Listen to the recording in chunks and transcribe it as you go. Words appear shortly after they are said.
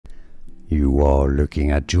You are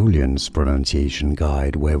looking at Julian's pronunciation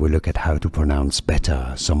guide, where we look at how to pronounce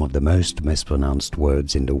better some of the most mispronounced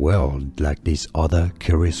words in the world, like this other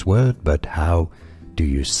curious word. But how do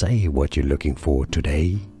you say what you're looking for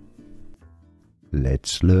today?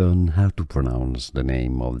 Let's learn how to pronounce the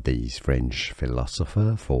name of this French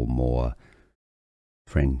philosopher. For more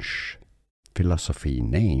French philosophy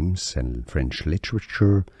names and French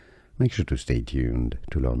literature, make sure to stay tuned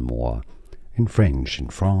to learn more. In French, in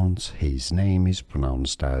France, his name is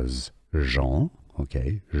pronounced as Jean,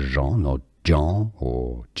 okay? Jean, not Jean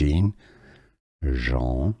or Jean.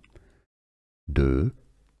 Jean de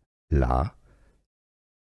la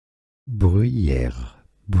Bruyère.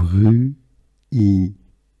 Bruyère.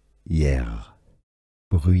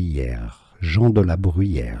 Bruyère. Jean de la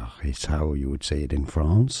Bruyère is how you would say it in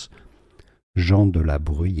France. Jean de la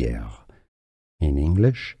Bruyère. In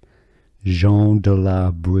English, Jean de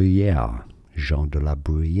la Bruyère. Jean de la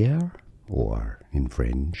Bruyère, or in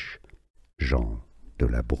French, Jean de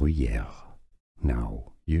la Bruyère.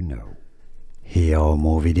 Now you know. Here are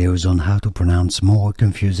more videos on how to pronounce more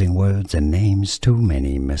confusing words and names too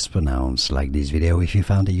many mispronounced. Like this video if you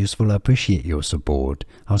found it useful. I appreciate your support.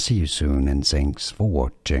 I'll see you soon and thanks for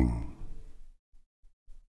watching.